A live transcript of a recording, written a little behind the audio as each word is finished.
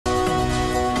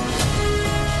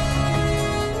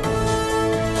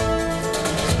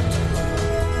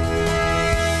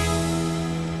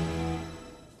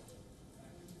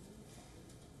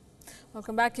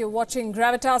Welcome back. You're watching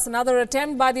Gravitas. Another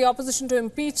attempt by the opposition to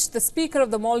impeach the Speaker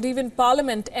of the Maldivian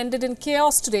Parliament ended in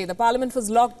chaos today. The Parliament was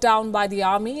locked down by the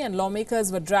army and lawmakers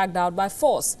were dragged out by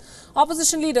force.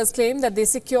 Opposition leaders claim that they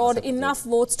secured enough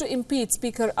votes to impeach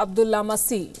Speaker Abdullah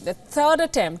Masih, the third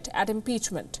attempt at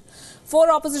impeachment.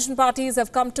 4 opposition parties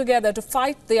have come together to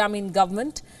fight the Yamin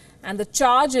government, and the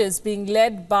charge is being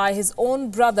led by his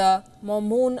own brother,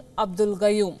 Maumoon Abdul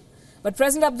Gayoom. But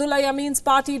President Abdullah Yamin's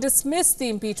party dismissed the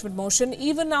impeachment motion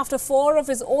even after 4 of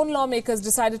his own lawmakers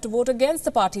decided to vote against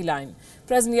the party line.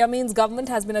 President Yamin's government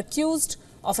has been accused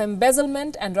of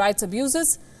embezzlement and rights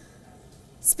abuses.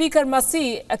 Speaker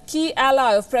Masih, a key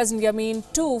ally of President Yamin,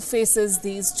 too faces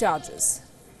these charges.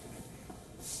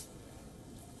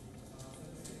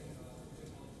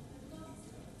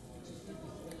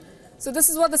 So this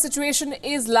is what the situation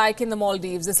is like in the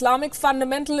Maldives. Islamic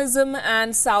fundamentalism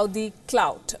and Saudi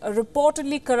clout. A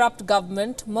reportedly corrupt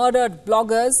government, murdered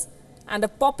bloggers and a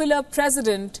popular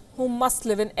president who must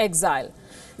live in exile.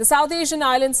 The South Asian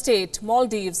island state,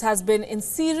 Maldives, has been in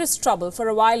serious trouble for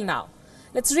a while now.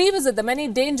 Let's revisit the many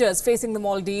dangers facing the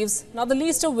Maldives, not the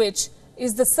least of which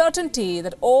is the certainty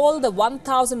that all the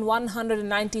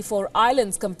 1,194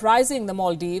 islands comprising the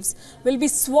Maldives will be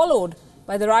swallowed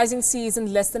by the rising seas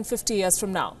in less than 50 years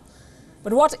from now.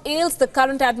 But what ails the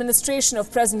current administration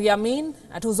of President Yamin,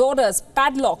 at whose orders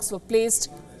padlocks were placed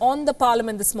on the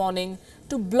parliament this morning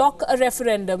to block a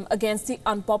referendum against the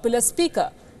unpopular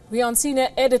speaker? WION senior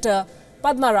editor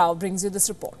Padma Rao brings you this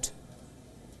report.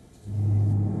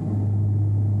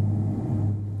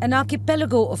 An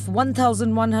archipelago of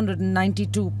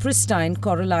 1,192 pristine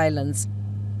coral islands.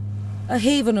 A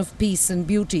haven of peace and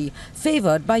beauty,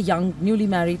 favoured by young, newly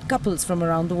married couples from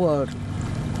around the world.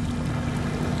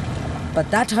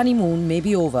 But that honeymoon may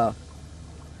be over.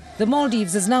 The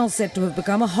Maldives is now said to have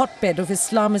become a hotbed of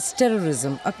Islamist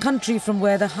terrorism, a country from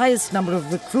where the highest number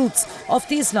of recruits of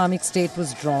the Islamic State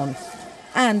was drawn,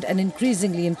 and an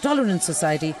increasingly intolerant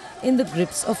society in the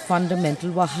grips of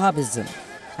fundamental Wahhabism.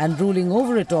 And ruling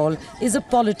over it all is a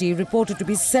polity reported to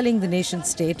be selling the nation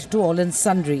state to all and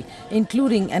sundry,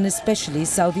 including and especially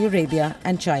Saudi Arabia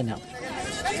and China.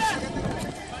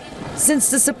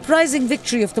 Since the surprising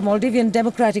victory of the Maldivian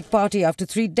Democratic Party after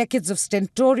 3 decades of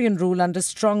stentorian rule under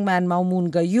strongman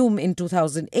Maumoon Gayoom in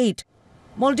 2008,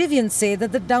 Maldivians say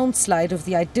that the downslide of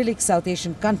the idyllic South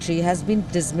Asian country has been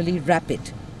dismally rapid.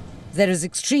 There is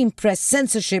extreme press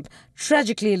censorship,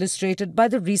 tragically illustrated by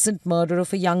the recent murder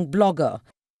of a young blogger.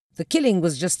 The killing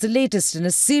was just the latest in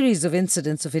a series of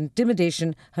incidents of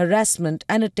intimidation, harassment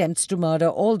and attempts to murder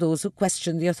all those who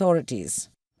question the authorities.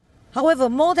 However,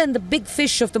 more than the big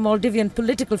fish of the Maldivian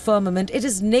political firmament, it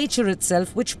is nature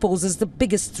itself which poses the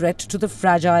biggest threat to the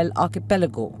fragile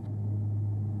archipelago.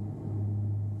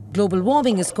 Global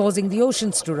warming is causing the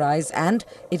oceans to rise, and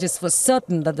it is for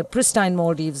certain that the pristine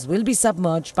Maldives will be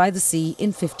submerged by the sea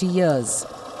in 50 years.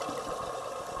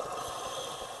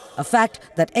 A fact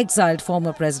that exiled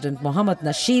former President Mohammad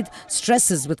Nasheed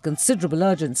stresses with considerable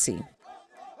urgency.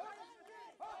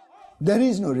 There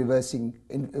is no reversing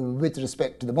with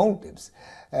respect to the Maldives.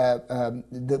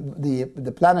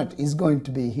 The planet is going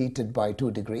to be heated by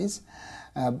 2 degrees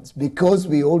because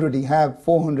we already have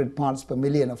 400 parts per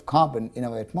million of carbon in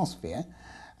our atmosphere,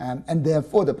 and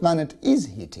therefore the planet is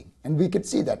heating. And we can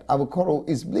see that our coral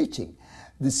is bleaching,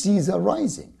 the seas are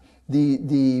rising,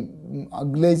 the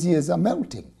glaciers are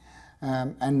melting.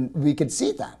 And we can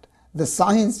see that. The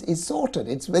science is sorted.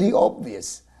 It's very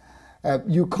obvious.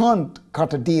 You can't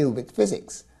cut a deal with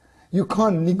physics. You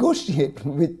can't negotiate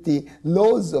with the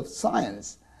laws of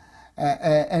science.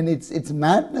 And it's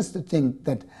madness to think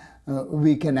that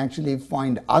we can actually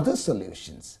find other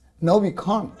solutions. No, we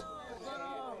can't.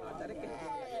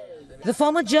 The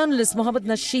former journalist Mohammad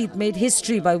Nasheed made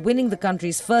history by winning the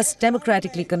country's first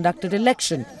democratically conducted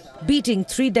election, beating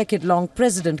 3-decade-long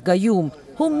President Gayoom,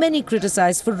 whom many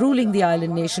criticize for ruling the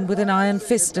island nation with an iron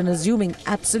fist and assuming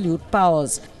absolute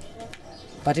powers.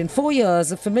 But in 4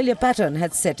 years, a familiar pattern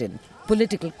had set in.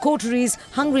 Political coteries,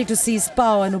 hungry to seize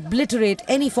power and obliterate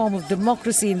any form of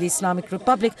democracy in the Islamic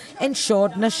Republic,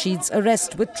 ensured Nasheed's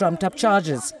arrest with trumped-up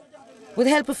charges. With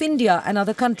help of India and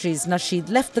other countries, Nasheed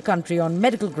left the country on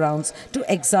medical grounds to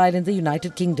exile in the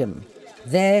United Kingdom.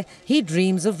 There, he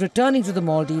dreams of returning to the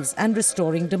Maldives and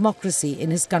restoring democracy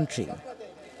in his country.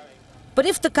 But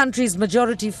if the country's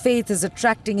majority faith is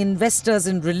attracting investors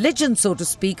in religion, so to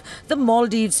speak, the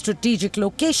Maldives' strategic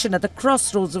location at the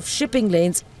crossroads of shipping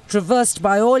lanes, traversed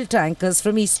by oil tankers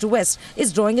from east to west,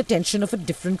 is drawing attention of a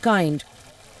different kind.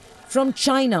 From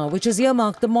China, which has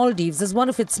earmarked the Maldives as one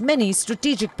of its many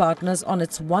strategic partners on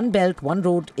its One Belt, One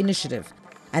Road initiative.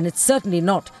 And it's certainly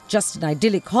not just an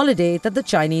idyllic holiday that the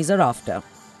Chinese are after.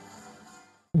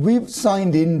 We've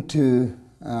signed into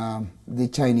the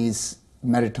Chinese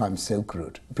Maritime Silk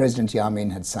Route. President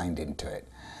Yamin had signed into it.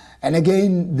 And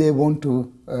again, they want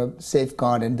to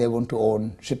safeguard and they want to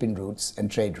own shipping routes and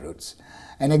trade routes.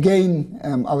 And again,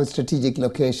 our strategic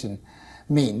location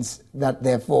means that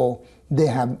therefore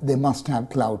they must have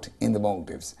clout in the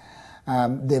Maldives.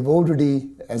 They've already,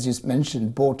 as you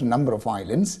mentioned, bought a number of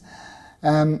islands.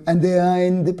 And they are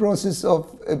in the process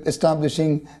of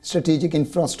establishing strategic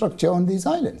infrastructure on these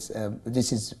islands.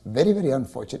 This is very, very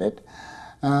unfortunate,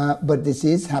 but this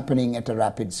is happening at a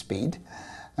rapid speed.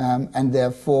 And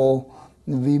therefore,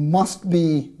 we must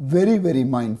be very, very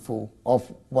mindful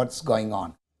of what's going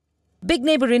on. Big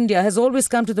neighbour India has always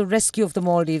come to the rescue of the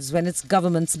Maldives when its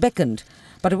governments beckoned.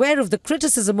 But aware of the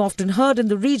criticism often heard in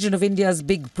the region of India's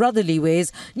big brotherly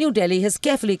ways, New Delhi has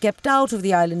carefully kept out of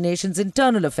the island nation's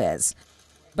internal affairs.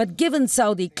 But given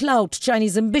Saudi clout,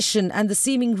 Chinese ambition and the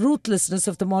seeming ruthlessness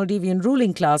of the Maldivian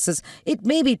ruling classes, it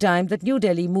may be time that New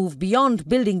Delhi move beyond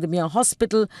building the mere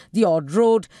hospital, the odd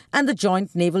road and the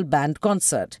joint naval band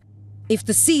concert. If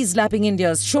the seas lapping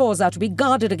India's shores are to be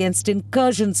guarded against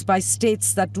incursions by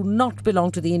states that do not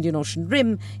belong to the Indian Ocean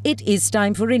rim, it is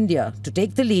time for India to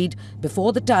take the lead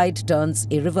before the tide turns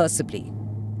irreversibly.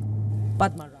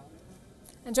 Padma Rao.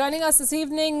 And joining us this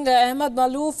evening, Ahmed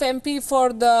Malouf, MP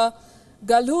for the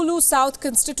Galhulu South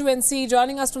constituency,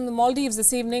 joining us from the Maldives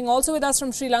this evening. Also with us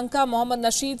from Sri Lanka, Mohammad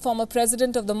Nasheed, former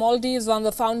president of the Maldives, one of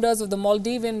the founders of the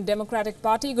Maldivian Democratic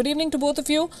Party. Good evening to both of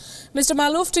you. Mr.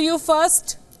 Malouf, to you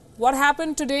first. What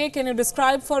happened today? Can you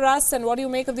describe for us and what do you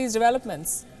make of these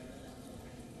developments?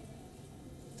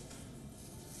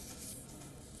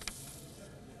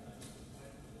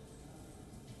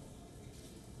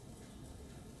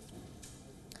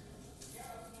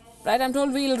 Right, I'm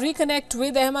told we'll reconnect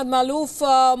with Ahmed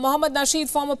Malouf. Mohammad Nasheed,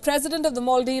 former president of the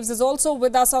Maldives, is also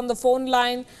with us on the phone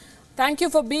line. Thank you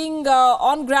for being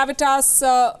on Gravitas.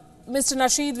 Mr.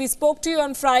 Nasheed, we spoke to you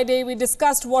on Friday. We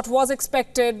discussed what was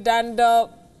expected and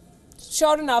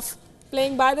sure enough,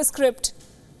 playing by the script,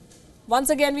 once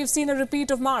again we've seen a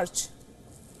repeat of March.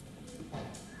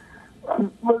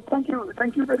 Well, thank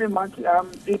you very much.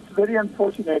 It's very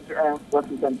unfortunate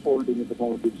what is unfolding in the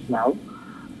Maldives now.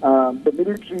 The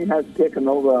military has taken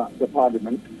over the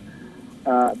parliament.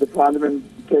 The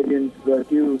parliamentarians were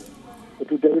due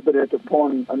to deliberate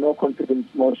upon a no-confidence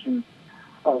motion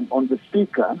on the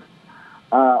speaker,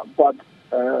 but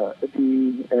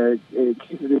the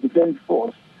chief of the defense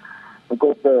force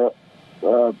got the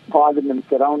parliament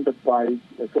surrounded by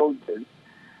soldiers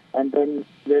and then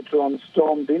later on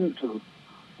stormed into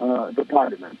the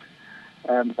parliament.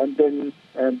 And then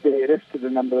they arrested a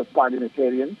number of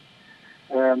parliamentarians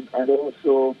and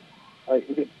also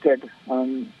evicted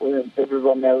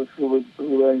everyone else who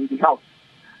were in the house.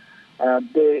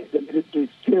 The military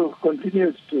still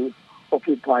continues to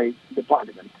occupy the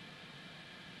parliament.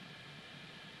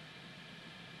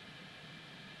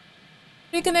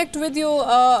 Reconnect with you,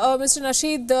 Mr.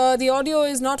 Nasheed. The audio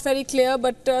is not very clear,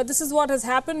 but this is what has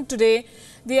happened today.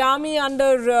 The army,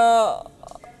 under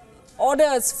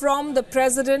orders from the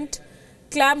president,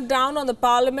 clamped down on the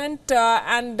parliament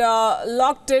and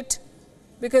locked it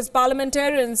because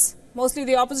parliamentarians, mostly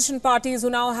the opposition parties who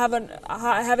now have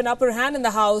an upper hand in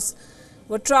the House,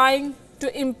 were trying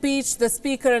to impeach the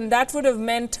speaker, and that would have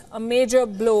meant a major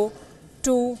blow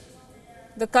to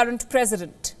the current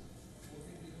president.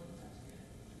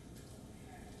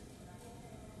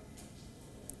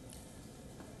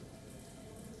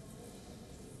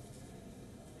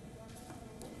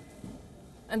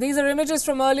 And these are images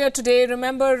from earlier today.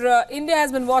 Remember, India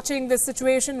has been watching this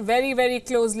situation very, very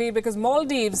closely because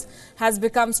Maldives has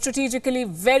become strategically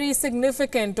very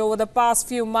significant over the past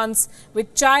few months,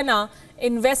 with China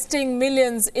investing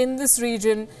millions in this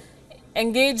region,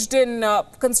 engaged in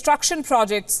construction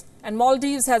projects, and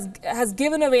Maldives has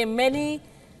given away many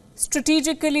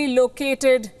strategically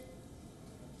located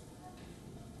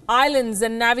islands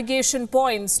and navigation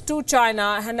points to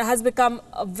China and has become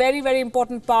a very, very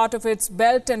important part of its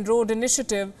Belt and Road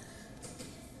Initiative.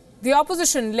 The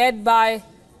opposition, led by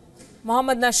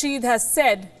Mohammad Nasheed, has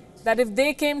said that if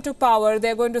they came to power,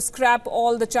 they're going to scrap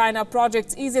all the China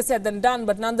projects. Easier said than done,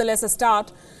 but nonetheless a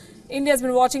start. India has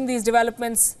been watching these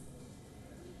developments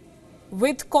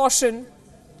with caution.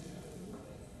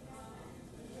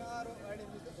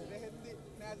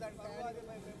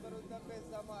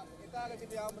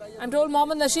 I'm told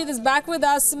Mohammad Nasheed is back with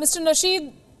us. Mr.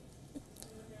 Nasheed,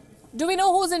 do we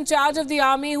know who's in charge of the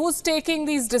army, who's taking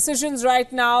these decisions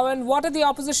right now, and what are the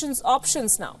opposition's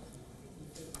options now?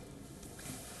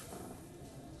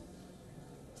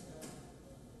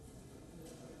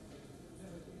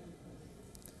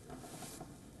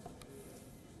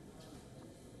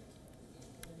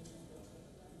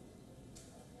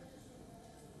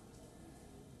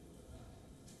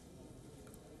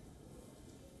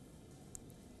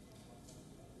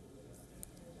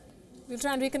 We'll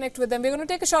try and reconnect with them. We're going to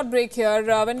take a short break here.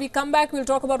 When we come back, we'll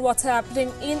talk about what's happening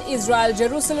in Israel.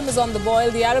 Jerusalem is on the boil.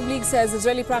 The Arab League says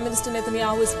Israeli Prime Minister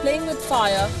Netanyahu is playing with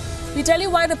fire. We tell you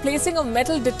why the placing of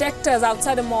metal detectors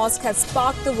outside a mosque has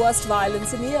sparked the worst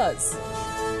violence in years.